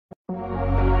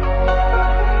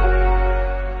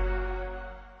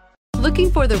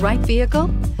Looking for the right vehicle?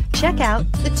 Check out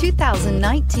the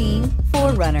 2019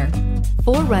 4Runner.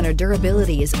 4Runner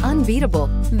durability is unbeatable.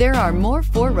 There are more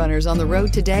 4Runners on the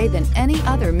road today than any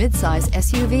other midsize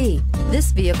SUV.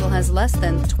 This vehicle has less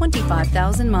than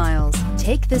 25,000 miles.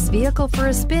 Take this vehicle for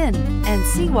a spin and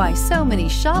see why so many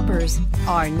shoppers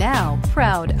are now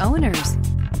proud owners.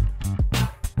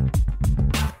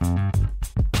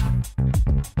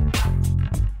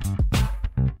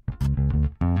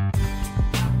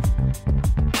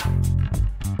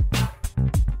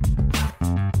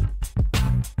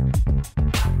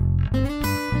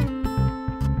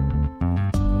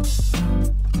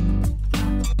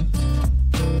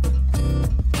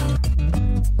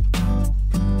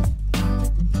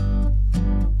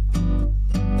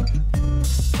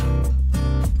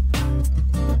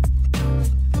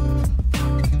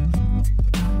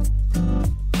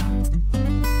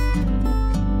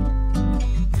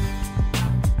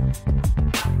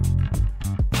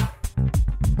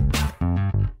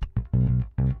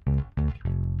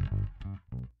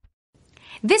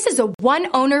 This is a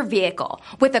one-owner vehicle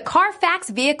with a CARFAX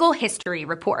Vehicle History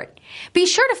Report. Be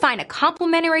sure to find a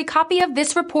complimentary copy of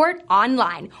this report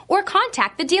online or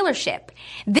contact the dealership.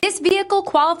 This vehicle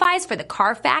qualifies for the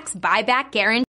CARFAX Buyback Guarantee.